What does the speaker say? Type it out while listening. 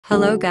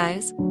Hello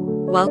guys,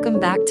 welcome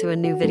back to a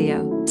new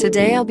video.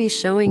 Today I'll be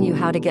showing you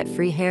how to get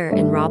free hair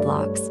in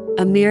Roblox.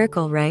 A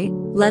miracle, right?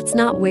 Let's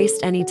not waste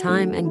any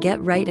time and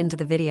get right into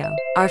the video.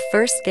 Our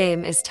first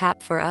game is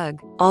Tap for UGG.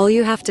 All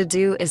you have to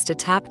do is to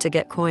tap to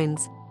get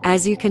coins.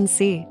 As you can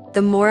see,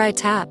 the more I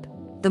tap,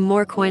 the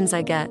more coins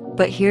I get.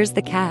 But here's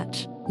the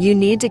catch. You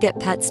need to get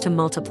pets to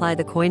multiply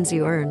the coins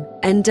you earn.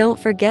 And don't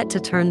forget to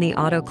turn the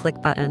auto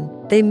click button.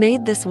 They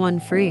made this one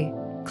free.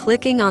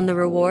 Clicking on the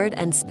reward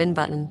and spin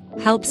button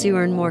helps you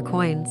earn more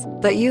coins,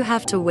 but you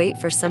have to wait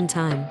for some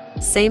time.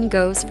 Same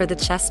goes for the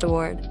chest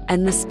award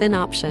and the spin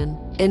option.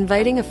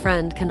 Inviting a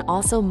friend can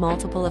also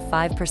multiple a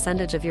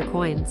 5% of your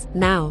coins.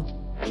 Now,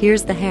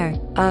 here's the hair.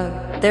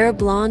 They're a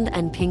blonde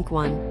and pink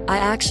one. I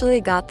actually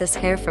got this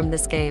hair from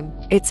this game.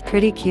 It's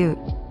pretty cute.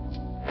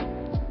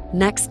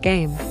 Next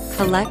game,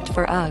 collect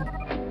for UGG.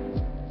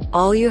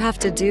 All you have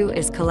to do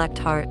is collect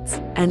hearts.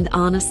 And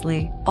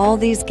honestly, all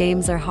these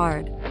games are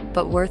hard,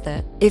 but worth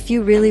it. If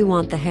you really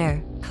want the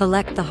hair,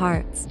 collect the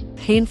hearts.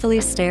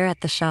 Painfully stare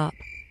at the shop.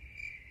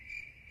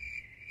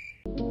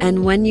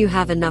 And when you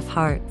have enough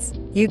hearts,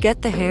 you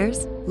get the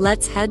hairs.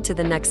 Let's head to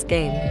the next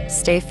game,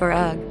 stay for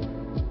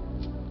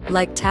UGG.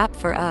 Like Tap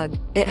for UGG,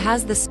 it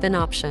has the spin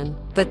option,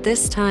 but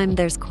this time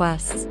there's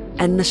quests,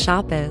 and the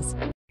shop is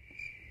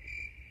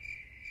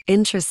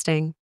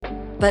interesting.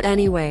 But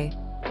anyway,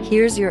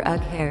 here's your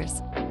UGG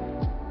hairs.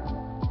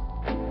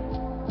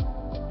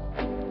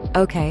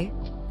 Okay,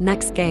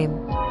 next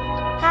game.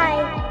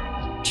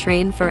 Hi.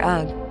 Train for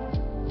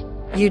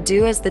UGG. You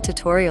do as the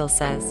tutorial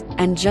says,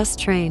 and just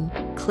train.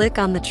 Click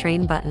on the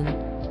train button.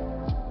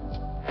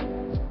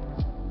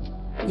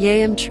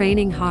 Yay, I'm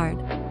training hard.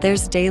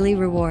 There's daily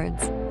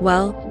rewards.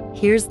 Well,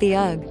 here's the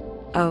UGG.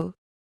 Oh.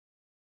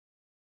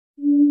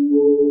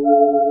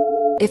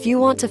 If you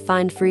want to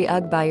find free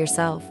UGG by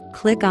yourself,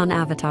 click on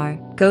avatar,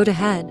 go to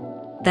head,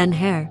 then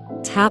hair.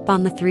 Tap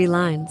on the 3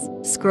 lines,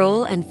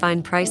 scroll and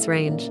find price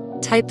range.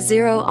 Type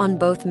 0 on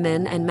both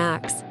min and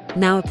max.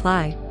 Now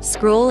apply.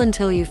 Scroll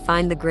until you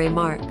find the gray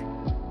mark.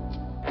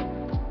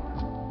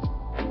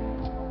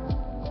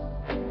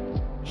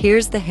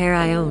 Here's the hair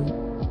I own.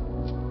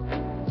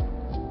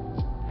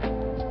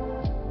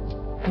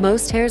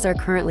 Most hairs are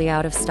currently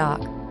out of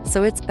stock,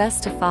 so it's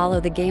best to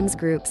follow the game's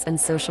groups and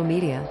social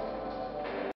media.